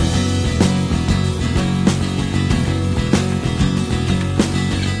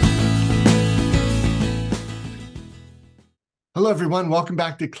Hello, everyone. Welcome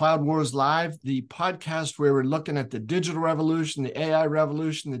back to Cloud Wars Live, the podcast where we're looking at the digital revolution, the AI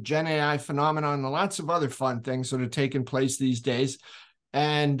revolution, the Gen AI phenomenon, and lots of other fun things that are taking place these days.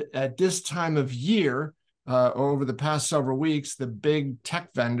 And at this time of year, over the past several weeks, the big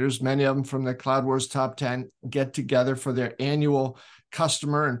tech vendors, many of them from the Cloud Wars Top 10, get together for their annual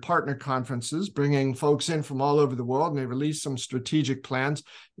customer and partner conferences, bringing folks in from all over the world, and they release some strategic plans.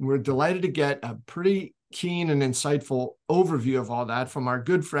 And we're delighted to get a pretty keen and insightful overview of all that from our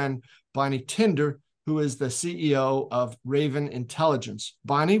good friend, Bonnie Tinder, who is the CEO of Raven Intelligence.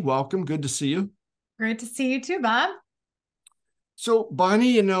 Bonnie, welcome. Good to see you. Great to see you too, Bob. So,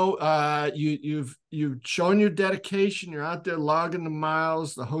 Bonnie, you've shown your dedication. You're out there logging the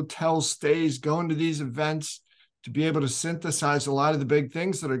miles, the hotel stays, going to these events to be able to synthesize a lot of the big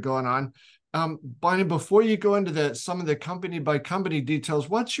things that are going on. Bonnie, before you go into some of the company by company details,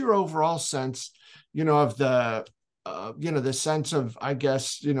 what's your overall sense, of the sense of, I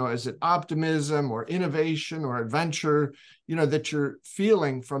guess, is it optimism or innovation or adventure, that you're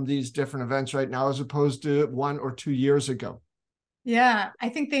feeling from these different events right now, as opposed to 1 or 2 years ago? Yeah, I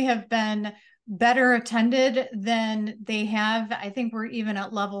think they have been better attended than they have. I think we're even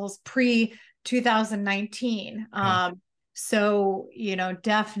at levels pre-2019. So,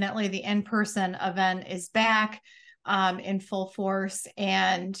 definitely the in-person event is back in full force.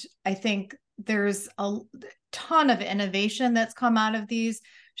 And I think there's a ton of innovation that's come out of these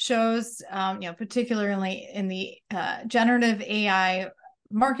shows, particularly in the generative AI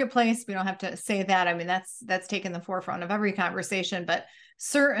marketplace. We don't have to say that. I mean, that's taken the forefront of every conversation, but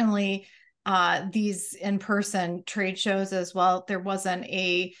certainly these in-person trade shows as well. There wasn't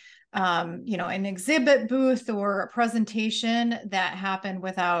an exhibit booth or a presentation that happened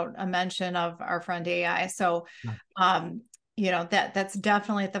without a mention of our friend AI. So, that's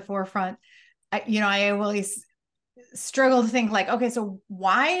definitely at the forefront. I always struggle to think like, okay, so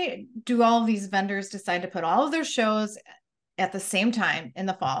why do all of these vendors decide to put all of their shows at the same time in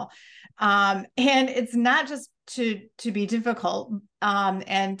the fall? And it's not just to be difficult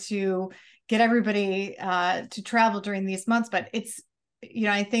and to get everybody to travel during these months, but it's,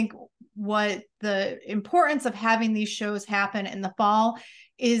 I think what the importance of having these shows happen in the fall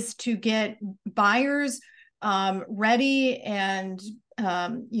is to get buyers ready and,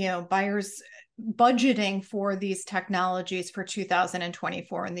 buyers budgeting for these technologies for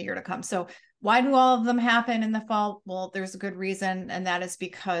 2024 and the year to come. So why do all of them happen in the fall? Well, there's a good reason, and that is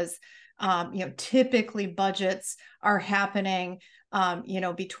because, typically budgets are happening,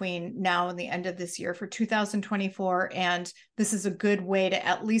 between now and the end of this year for 2024. And this is a good way to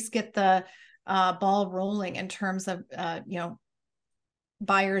at least get the ball rolling in terms of,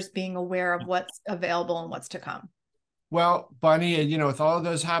 buyers being aware of what's available and what's to come. Well, Bonnie, with all of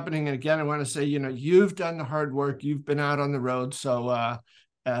those happening, and again, I want to say, you've done the hard work. You've been out on the road. So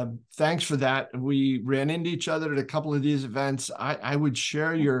thanks for that. We ran into each other at a couple of these events. I would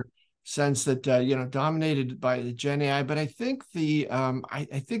share your sense that, dominated by the Gen AI, but I think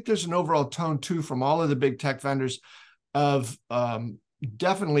I think there's an overall tone too from all of the big tech vendors of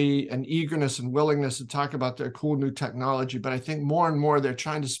definitely an eagerness and willingness to talk about their cool new technology. But I think more and more they're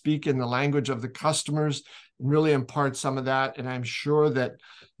trying to speak in the language of the customers and really impart some of that. And I'm sure that,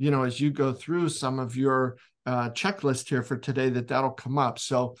 as you go through some of your checklist here for today, that'll come up.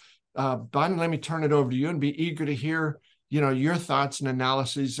 So, Bonnie, let me turn it over to you and be eager to hear, your thoughts and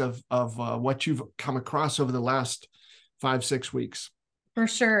analyses of what you've come across over the last 5-6 weeks. For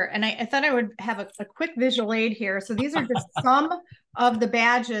sure. And I thought I would have a quick visual aid here. So these are just some of the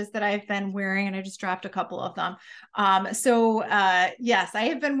badges that I've been wearing, and I just dropped a couple of them. Yes, I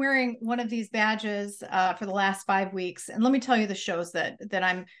have been wearing one of these badges for the last 5 weeks. And let me tell you the shows that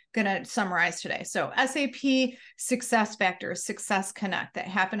I'm going to summarize today. So SAP Success Factors, Success Connect, that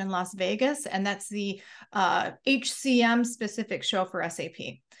happened in Las Vegas. And that's the HCM specific show for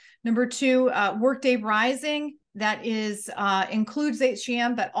SAP. Number 2, Workday Rising. That is includes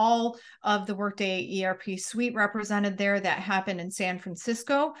HCM, but all of the Workday ERP suite represented there. That happened in San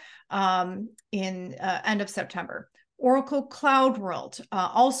Francisco in end of September. Oracle Cloud World,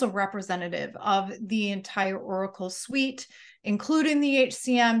 also representative of the entire Oracle suite, including the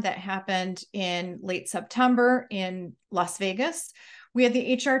HCM, that happened in late September in Las Vegas. We had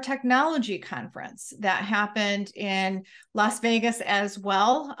the HR Technology Conference that happened in Las Vegas as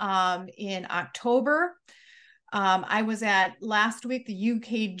well in October. I was at last week the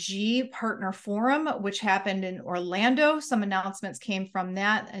UKG Partner Forum, which happened in Orlando. Some announcements came from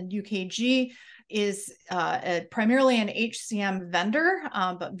that, and UKG is primarily an HCM vendor,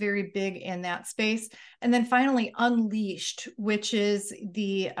 but very big in that space. And then finally, Unleashed, which is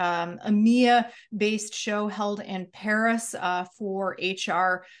the EMEA-based show held in Paris for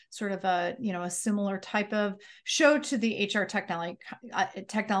HR, sort of a similar type of show to the HR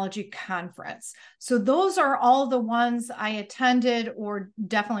technology conference. So those are all the ones I attended or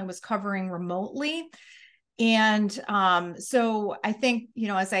definitely was covering remotely. And so I think,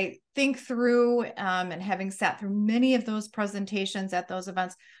 as I think through and having sat through many of those presentations at those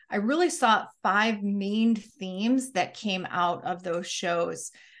events, I really saw 5 main themes that came out of those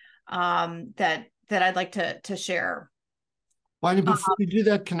shows that I'd like to share. Bonnie, before you do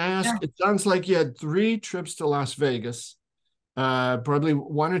that, can I ask, it sounds like you had 3 trips to Las Vegas, probably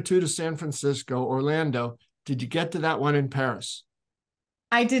 1 or 2 to San Francisco, Orlando. Did you get to that one in Paris?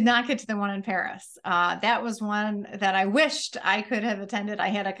 I did not get to the one in Paris. That was one that I wished I could have attended. I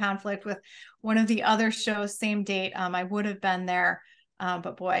had a conflict with one of the other shows, same date. I would have been there,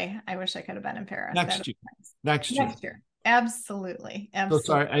 but boy, I wish I could have been in Paris. Next year. Nice. Next year. Next year. Absolutely. So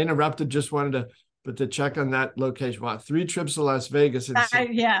sorry, I interrupted. Just wanted to check on that location. Wow, 3 trips to Las Vegas.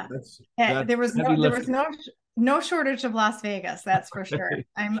 Yeah. There was no shortage of Las Vegas. That's for sure.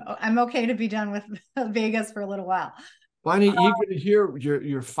 I'm okay to be done with Vegas for a little while. Bonnie, eager to hear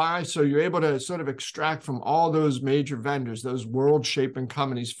your 5. So you're able to sort of extract from all those major vendors, those world-shaping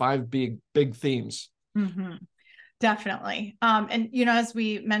companies, 5 big themes. Mm-hmm. Definitely. And, as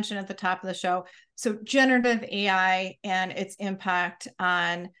we mentioned at the top of the show, so generative AI and its impact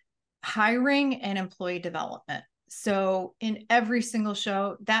on hiring and employee development. So in every single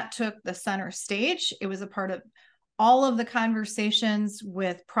show that took the center stage, it was a part of all of the conversations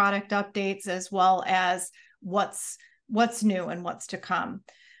with product updates, as well as what's new and what's to come.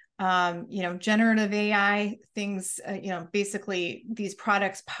 Generative AI things, basically these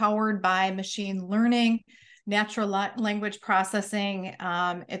products powered by machine learning, natural language processing.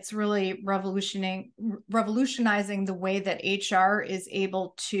 It's really revolutionizing the way that HR is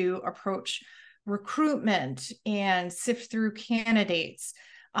able to approach recruitment and sift through candidates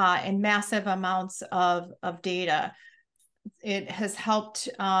and massive amounts of data. It has helped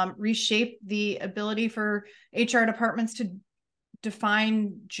reshape the ability for HR departments to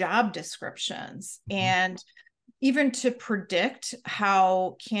define job descriptions and even to predict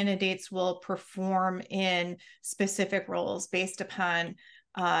how candidates will perform in specific roles based upon,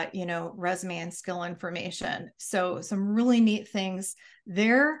 resume and skill information. So some really neat things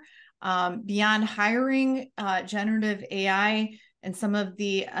there. Beyond hiring, generative AI and some of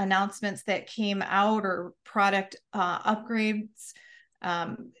the announcements that came out or product upgrades,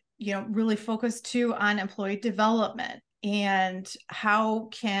 really focused too on employee development and how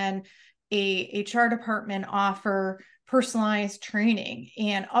can a HR department offer personalized training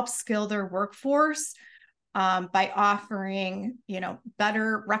and upskill their workforce by offering,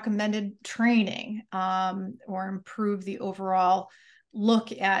 better recommended training or improve the overall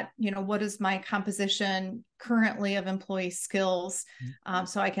look at, what is my composition currently of employee skills,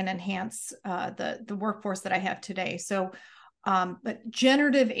 so I can enhance the workforce that I have today. So, but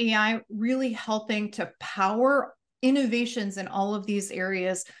generative AI really helping to power innovations in all of these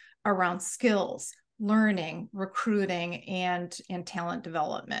areas around skills, learning, recruiting, and talent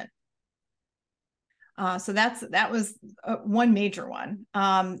development. So that was one major one.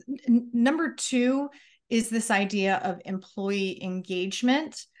 Number 2 is this idea of employee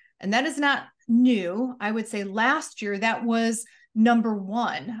engagement. And that is not new. I would say last year that was number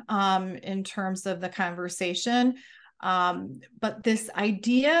 1 in terms of the conversation. But this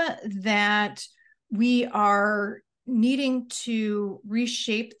idea that we are needing to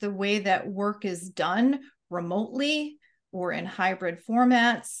reshape the way that work is done remotely or in hybrid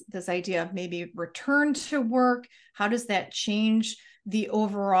formats, this idea of maybe return to work, how does that change the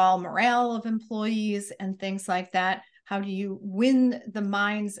overall morale of employees and things like that? How do you win the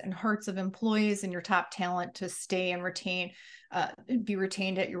minds and hearts of employees and your top talent to stay and be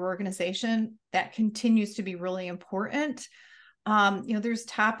retained at your organization? That continues to be really important. There's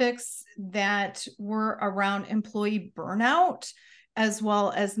topics that were around employee burnout, as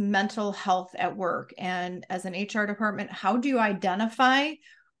well as mental health at work. And as an HR department, how do you identify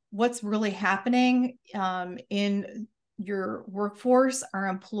what's really happening in your workforce? Are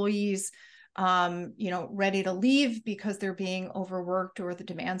employees, ready to leave because they're being overworked or the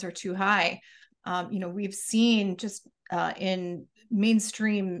demands are too high? We've seen just in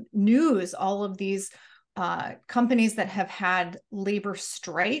mainstream news, all of these companies that have had labor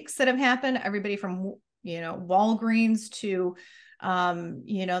strikes that have happened, everybody from, Walgreens to,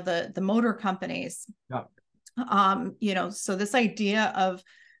 the motor companies. Yeah. So this idea of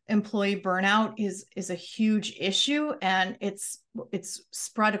employee burnout is a huge issue, and it's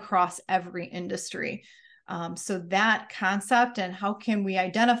spread across every industry. So that concept, and how can we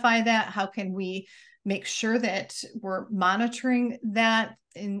identify that? How can we make sure that we're monitoring that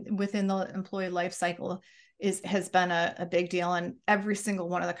within the employee life cycle has been a big deal. And every single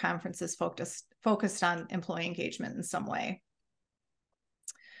one of the conferences focused on employee engagement in some way.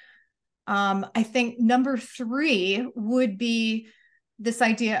 I think number 3 would be this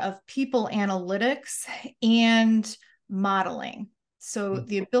idea of people analytics and modeling. So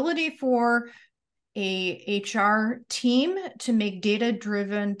the ability for a HR team to make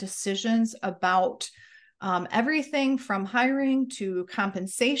data-driven decisions about everything from hiring to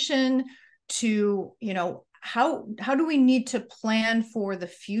compensation to, how do we need to plan for the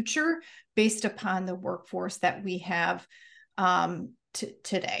future based upon the workforce that we have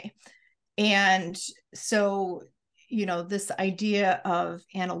today. And so, this idea of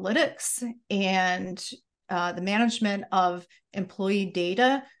analytics and the management of employee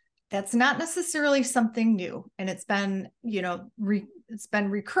data, that's not necessarily something new. And it's been, it's been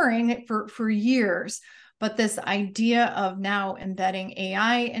recurring for years. But this idea of now embedding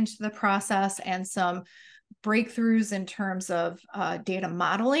AI into the process and some breakthroughs in terms of data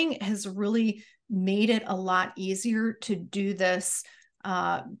modeling has really made it a lot easier to do this,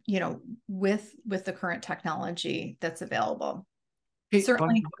 with the current technology that's available. Hey,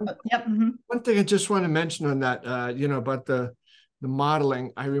 Certainly. Yep. One thing I just want to mention on that, about the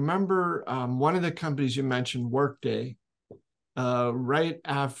modeling. I remember one of the companies you mentioned, Workday, right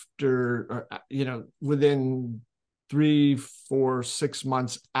after, within 3, 4, 6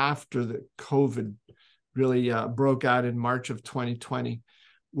 months after the COVID really broke out in March of 2020,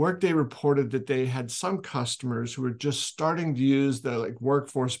 Workday reported that they had some customers who were just starting to use the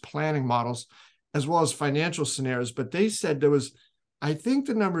workforce planning models as well as financial scenarios. But they said there was, I think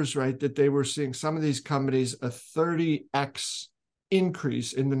the number's right, that they were seeing some of these companies a 30x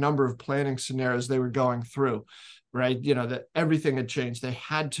increase in the number of planning scenarios they were going through, right? That everything had changed. They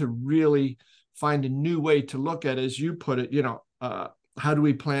had to really find a new way to look at, as you put it, how do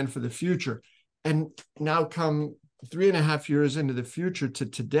we plan for the future? And now come 3.5 years into the future to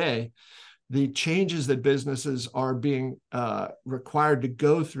today, the changes that businesses are being required to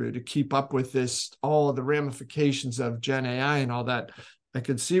go through to keep up with this, all the ramifications of Gen AI and all that, I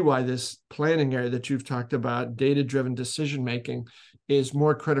could see why this planning area that you've talked about, data-driven decision-making, is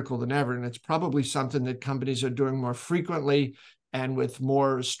more critical than ever. And it's probably something that companies are doing more frequently and with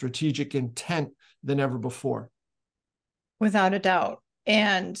more strategic intent than ever before. Without a doubt.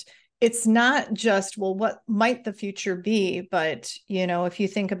 And it's not just, well, what might the future be? But, if you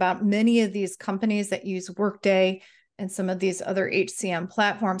think about many of these companies that use Workday and some of these other HCM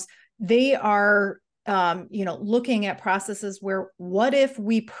platforms, they are, looking at processes where, what if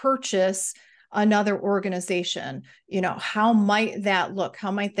we purchase another organization? How might that look? How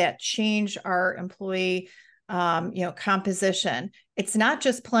might that change our employee, composition? It's not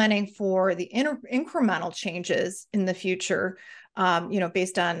just planning for the incremental changes in the future,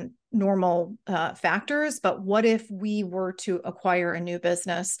 based on normal factors, but what if we were to acquire a new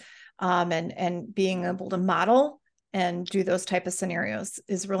business, and being able to model and do those type of scenarios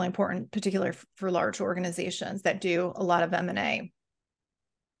is really important, particularly for large organizations that do a lot of M&A.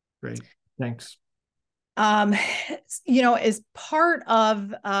 Great, thanks. As part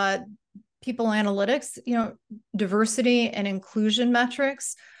of people analytics, diversity and inclusion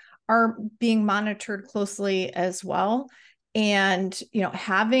metrics are being monitored closely as well. And,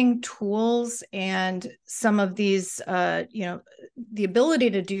 having tools and some of these, the ability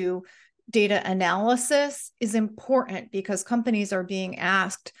to do data analysis is important, because companies are being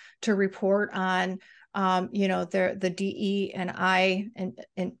asked to report on, the DE and I and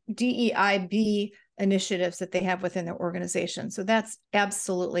DEIB initiatives that they have within their organization. So that's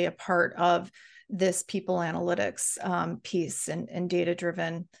absolutely a part of this people analytics piece and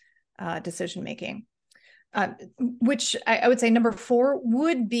data-driven decision-making. Which I would say number 4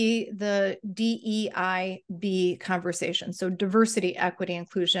 would be the DEIB conversation. So diversity, equity,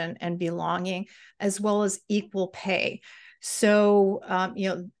 inclusion, and belonging, as well as equal pay. So,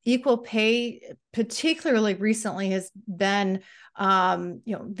 equal pay, particularly recently, has been,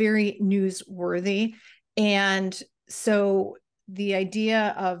 very newsworthy. And so the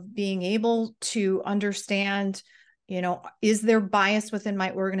idea of being able to understand, is there bias within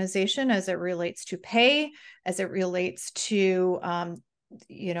my organization as it relates to pay, as it relates to,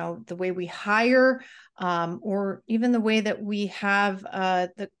 the way we hire, or even the way that we have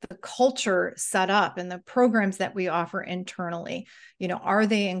the culture set up and the programs that we offer internally? Are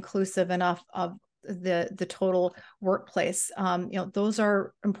they inclusive enough of the total workplace. Those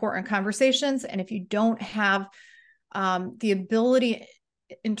are important conversations. And if you don't have the ability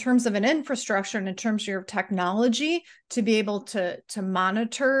in terms of an infrastructure and in terms of your technology to be able to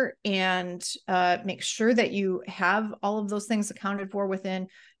monitor and make sure that you have all of those things accounted for within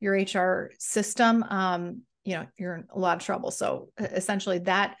your HR system, you're in a lot of trouble. So essentially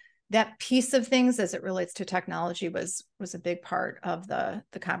that piece of things as it relates to technology was a big part of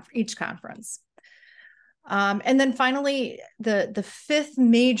each conference. And then finally, the fifth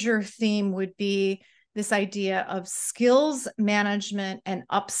major theme would be this idea of skills management and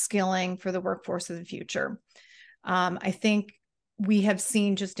upskilling for the workforce of the future. I think we have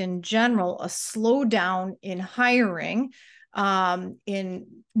seen just in general a slowdown in hiring in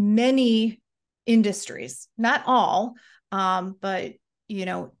many industries, not all, but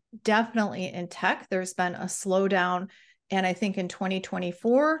definitely in tech, there's been a slowdown. And I think in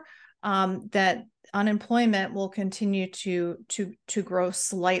 2024, that unemployment will continue to grow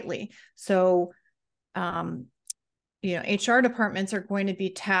slightly. So HR departments are going to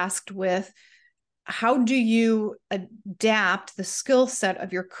be tasked with how do you adapt the skill set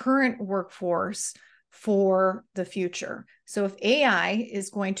of your current workforce for the future. So if AI is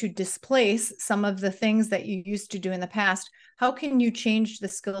going to displace some of the things that you used to do in the past, how can you change the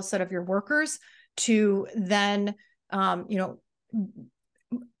skill set of your workers to then,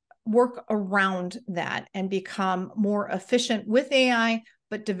 work around that and become more efficient with AI,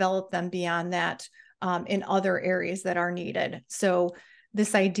 but develop them beyond that in other areas that are needed. So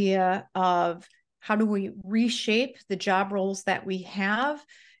this idea of how do we reshape the job roles that we have,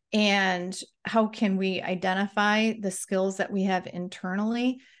 and how can we identify the skills that we have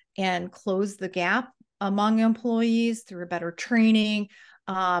internally and close the gap among employees through better training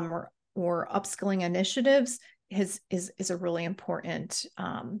or upskilling initiatives is a really important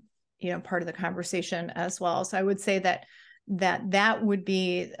part of the conversation as well. So I would say that would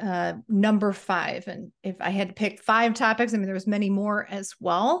be number 5. And if I had to pick 5 topics, there was many more as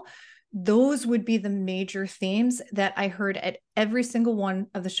well. Those would be the major themes that I heard at every single one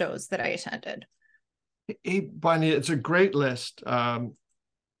of the shows that I attended. Hey, Bonnie, it's a great list. I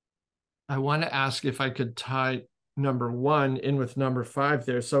want to ask if I could tie number 1 in with number 5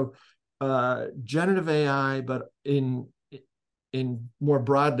 there. So generative AI, but in more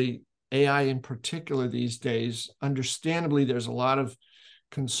broadly, AI in particular these days, understandably, there's a lot of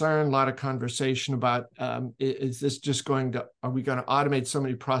concern, a lot of conversation about, is this just are we going to automate so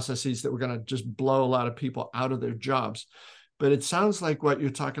many processes that we're going to just blow a lot of people out of their jobs? But it sounds like what you're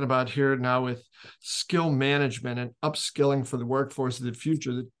talking about here now with skill management and upskilling for the workforce of the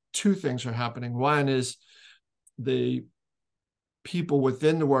future, the 2 things are happening. One is the people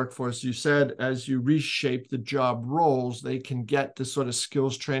within the workforce, you said, as you reshape the job roles, they can get the sort of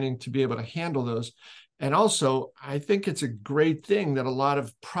skills training to be able to handle those. And also, I think it's a great thing that a lot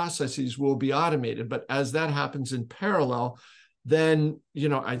of processes will be automated. But as that happens in parallel, then,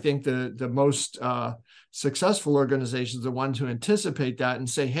 I think the most successful organizations are the ones who anticipate that and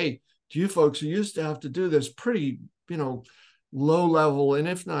say, hey, to you folks who used to have to do this pretty, low level, and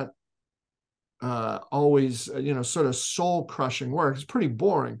if not always, sort of soul crushing work, it's pretty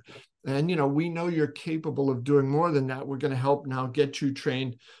boring. And, we know you're capable of doing more than that. We're going to help now get you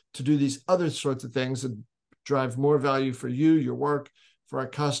trained to do these other sorts of things that drive more value for you, your work, for our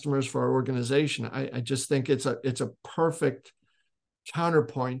customers, for our organization. I just think it's a perfect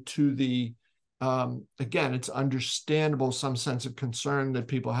counterpoint to the, again, it's understandable some sense of concern that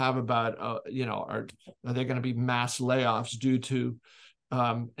people have about, are there going to be mass layoffs due to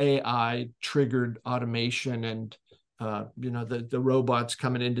AI triggered automation and the robots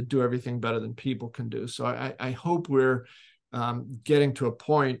coming in to do everything better than people can do. So I hope we're getting to a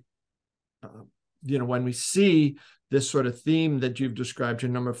point, when we see this sort of theme that you've described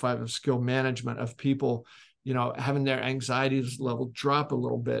in number 5 of skill management, of people, having their anxiety level drop a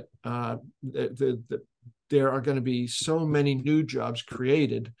little bit. There are going to be so many new jobs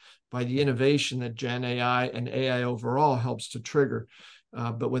created by the innovation that Gen AI and AI overall helps to trigger.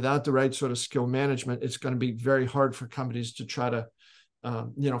 But without the right sort of skill management, it's going to be very hard for companies to try to,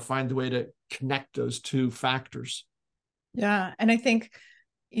 find the way to connect those 2 factors. Yeah. And I think,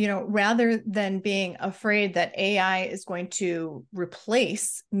 rather than being afraid that AI is going to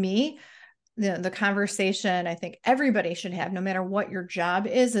replace me, the conversation I think everybody should have, no matter what your job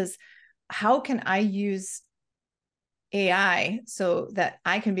is how can I use AI so that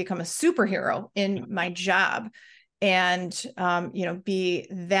I can become a superhero in my job and, be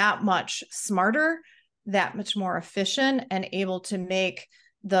that much smarter, that much more efficient, and able to make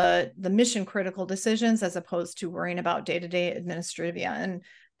the mission critical decisions as opposed to worrying about day-to-day administrivia.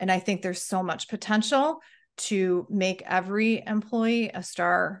 And I think there's so much potential to make every employee a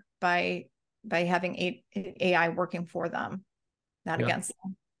star by having AI working for them, not against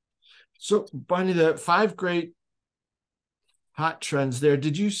them. So, Bonnie, the 5 great hot trends there.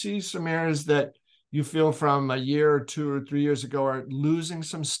 Did you see some areas that you feel from a year or 2 or 3 years ago are losing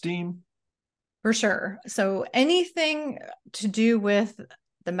some steam? For sure. So anything to do with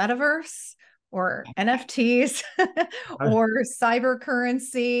the metaverse or NFTs or cyber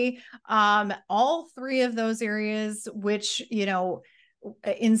currency, all 3 of those areas, which,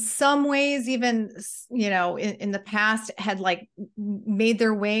 in some ways, even, in the past had like made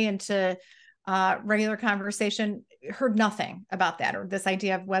their way into regular conversation, heard nothing about that, or this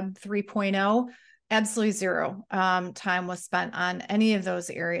idea of Web 3.0. Absolutely zero time was spent on any of those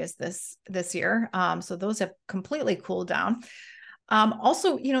areas this year. So those have completely cooled down.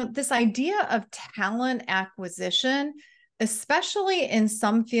 Also, this idea of talent acquisition, especially in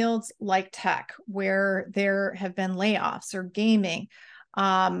some fields like tech, where there have been layoffs, or gaming,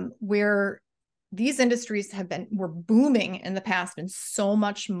 where these industries were booming in the past, and so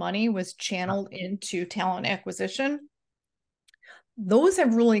much money was channeled into talent acquisition. Those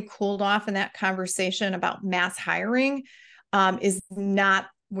have really cooled off, and that conversation about mass hiring is not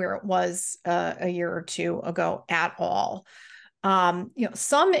where it was a year or 2 ago at all.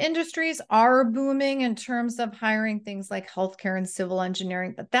 Some industries are booming in terms of hiring, things like healthcare and civil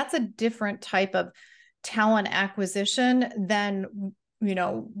engineering, but that's a different type of talent acquisition than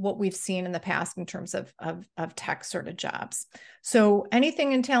what we've seen in the past in terms of tech sort of jobs. So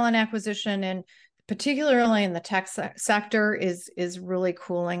anything in talent acquisition, and particularly in the tech sector, is really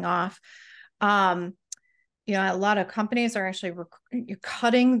cooling off. A lot of companies are actually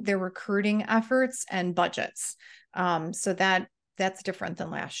cutting their recruiting efforts and budgets. So that's different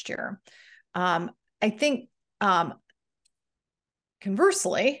than last year. I think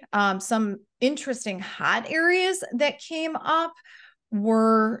conversely, some interesting hot areas that came up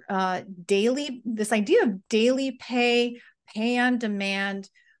were this idea of daily pay on demand,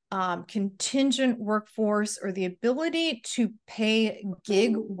 contingent workforce, or the ability to pay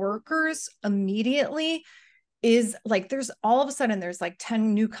gig workers immediately. Is like, there's all of a sudden there's like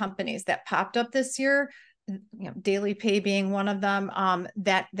 10 new companies that popped up this year, daily pay being one of them,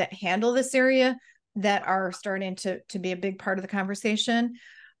 that handle this area, that are starting to be a big part of the conversation.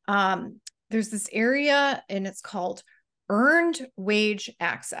 There's this area, and it's called Earned Wage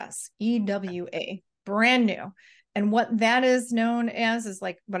Access, EWA, brand new. And what that is known as is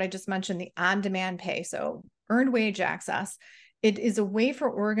like what I just mentioned, the on-demand pay. So Earned Wage Access, it is a way for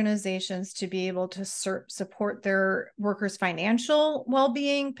organizations to be able to support their workers' financial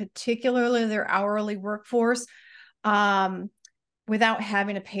well-being, particularly their hourly workforce, without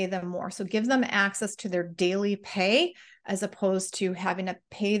having to pay them more. So give them access to their daily pay, as opposed to having to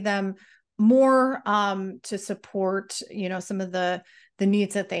pay them more to support, some of the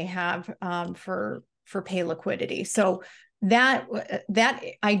needs that they have for pay liquidity. So that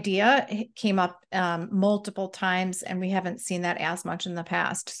idea came up multiple times, and we haven't seen that as much in the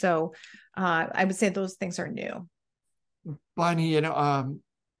past. So I would say those things are new. Bonnie,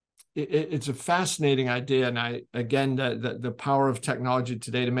 it's a fascinating idea, and again, the power of technology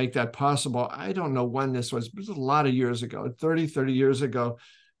today to make that possible. I don't know when this was, but it was a lot of years ago, 30 years ago,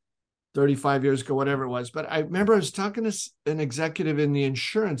 35 years ago, whatever it was. But I remember I was talking to an executive in the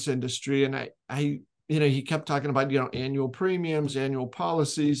insurance industry, and I he kept talking about, annual premiums, annual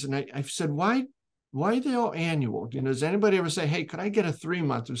policies. And I said, why are they all annual? Does anybody ever say, hey, could I get a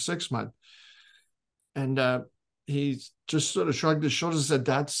 3-month or 6-month? And he just sort of shrugged his shoulders and said,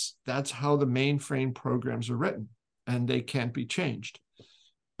 that's how the mainframe programs are written, and they can't be changed.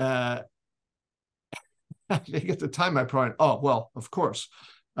 I think at the time I probably, oh, well, of course.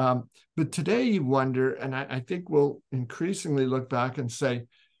 But today you wonder, and I think we'll increasingly look back and say,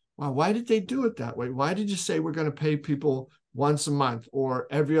 wow, why did they do it that way? Why did you say we're going to pay people once a month, or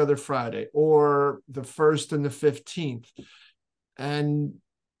every other Friday, or the 1st and the 15th? And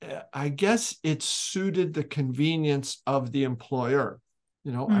I guess it suited the convenience of the employer.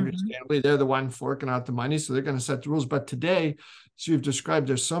 Understandably, they're the one forking out the money, so they're going to set the rules. But today, as you've described,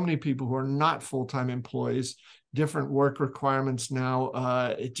 there's so many people who are not full-time employees, different work requirements now,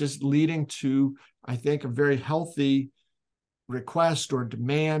 it just leading to, I think, a very healthy request or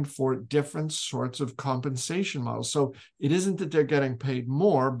demand for different sorts of compensation models. So it isn't that they're getting paid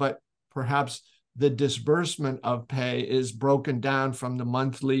more, but perhaps the disbursement of pay is broken down from the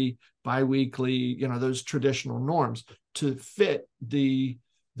monthly, biweekly, those traditional norms to fit the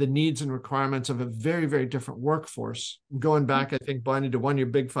the needs and requirements of a very, very different workforce. Going back, I think, Bonnie, to one of your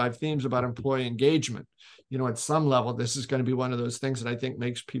big 5 themes about employee engagement, at some level, this is going to be one of those things that I think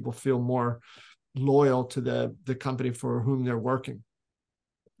makes people feel more loyal to the company for whom they're working.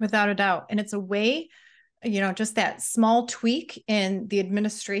 Without a doubt. And it's a way, just that small tweak in the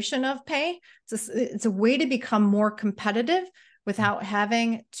administration of pay. It's a way to become more competitive without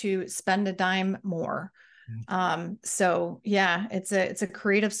having to spend a dime more. So yeah, it's a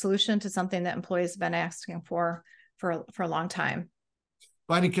creative solution to something that employees have been asking for a long time.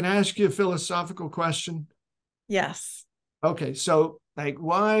 Bonnie, can I ask you a philosophical question? Yes. Okay, so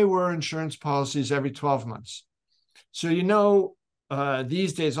why were insurance policies every 12 months? So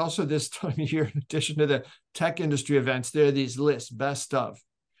these days, also this time of year, in addition to the tech industry events, there are these lists, best of,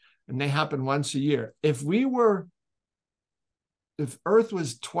 and they happen once a year. If Earth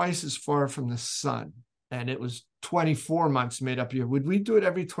was twice as far from the sun and it was 24 months made up a year, would we do it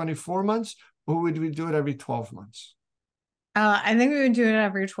every 24 months or would we do it every 12 months? I think we would do it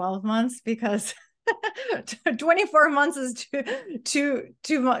every 12 months because 24 months is too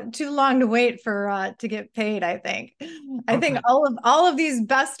long to wait for to get paid. I think all of these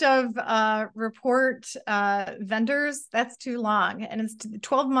best of report vendors, that's too long, and it's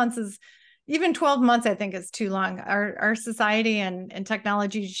 12 months is even 12 months I think is too long. Our society and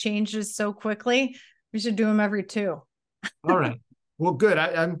technology changes so quickly. We should do them every 2. All right. Well, good.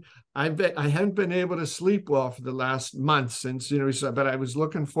 I haven't been able to sleep well for the last month since, but I was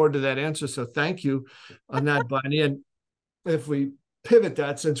looking forward to that answer. So thank you on that, Bonnie. And if we pivot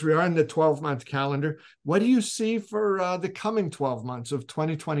that, since we are in the 12-month calendar, what do you see for the coming 12 months of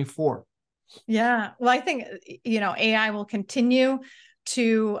 2024? Yeah, well, I think, AI will continue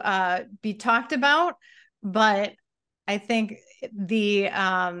to be talked about, but I think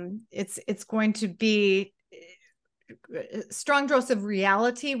it's going to be strong dose of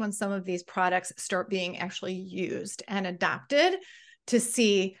reality when some of these products start being actually used and adopted to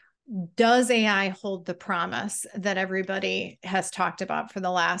see, does AI hold the promise that everybody has talked about for the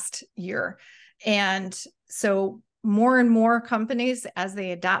last year? And so more and more companies, as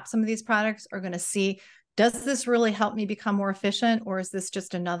they adopt some of these products, are going to see, does this really help me become more efficient, or is this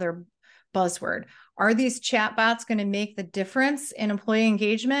just another buzzword? Are these chatbots going to make the difference in employee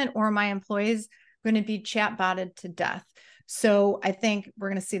engagement, or are my employees going to be chatbotted to death? So I think we're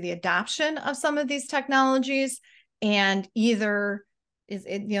going to see the adoption of some of these technologies, and either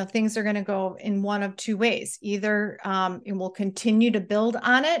things are going to go in one of 2 ways. Either it will continue to build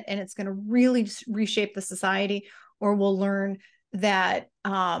on it and it's going to really reshape the society, or we'll learn that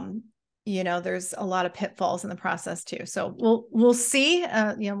there's a lot of pitfalls in the process too. So we'll see.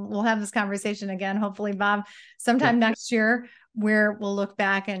 We'll have this conversation again, hopefully, Bob, sometime next year, where we'll look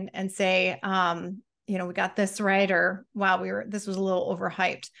back and say, we got this right, or wow, this was a little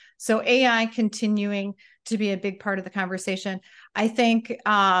overhyped. So AI continuing to be a big part of the conversation. I think,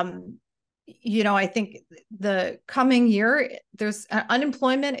 I think the coming year, there's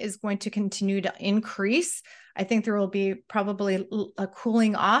unemployment is going to continue to increase. I think there will be probably a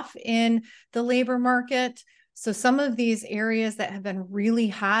cooling off in the labor market. So some of these areas that have been really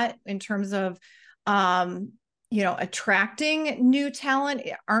hot in terms of, attracting new talent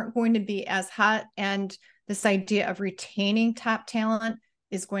aren't going to be as hot. And this idea of retaining top talent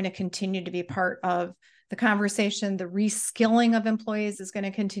is going to continue to be part of the conversation. The reskilling of employees is going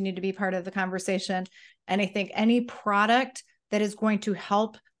to continue to be part of the conversation. And I think any product that is going to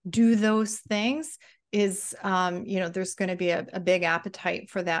help do those things is, there's going to be a big appetite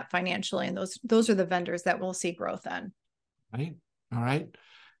for that financially. And those are the vendors that we'll see growth in. Right. All right.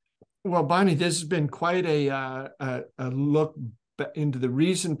 Well, Bonnie, this has been quite a look into the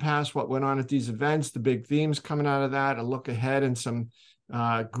recent past, what went on at these events, the big themes coming out of that, a look ahead, and some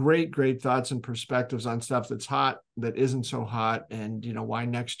great thoughts and perspectives on stuff that's hot, that isn't so hot, and why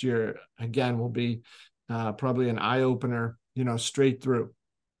next year again will be probably an eye-opener, straight through.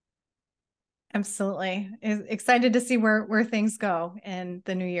 Absolutely. Excited to see where things go in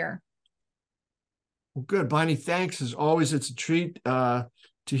the new year. Well, good, Bonnie. Thanks. As always, it's a treat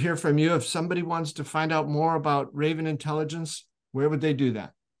to hear from you. If somebody wants to find out more about Raven Intelligence, where would they do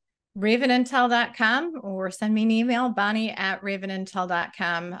that? ravenintel.com, or send me an email,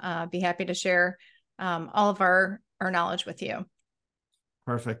 bonnie@ravenintel.com. Be happy to share all of our knowledge with you.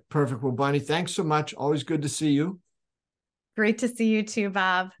 Perfect. Well, Bonnie, thanks so much. Always good to see you. Great to see you too,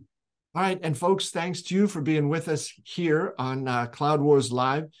 Bob. All right. And folks, thanks to you for being with us here on Cloud Wars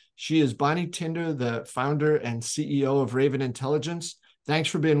Live. She is Bonnie Tinder, the founder and CEO of Raven Intelligence. Thanks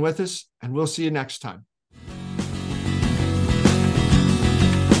for being with us, and we'll see you next time.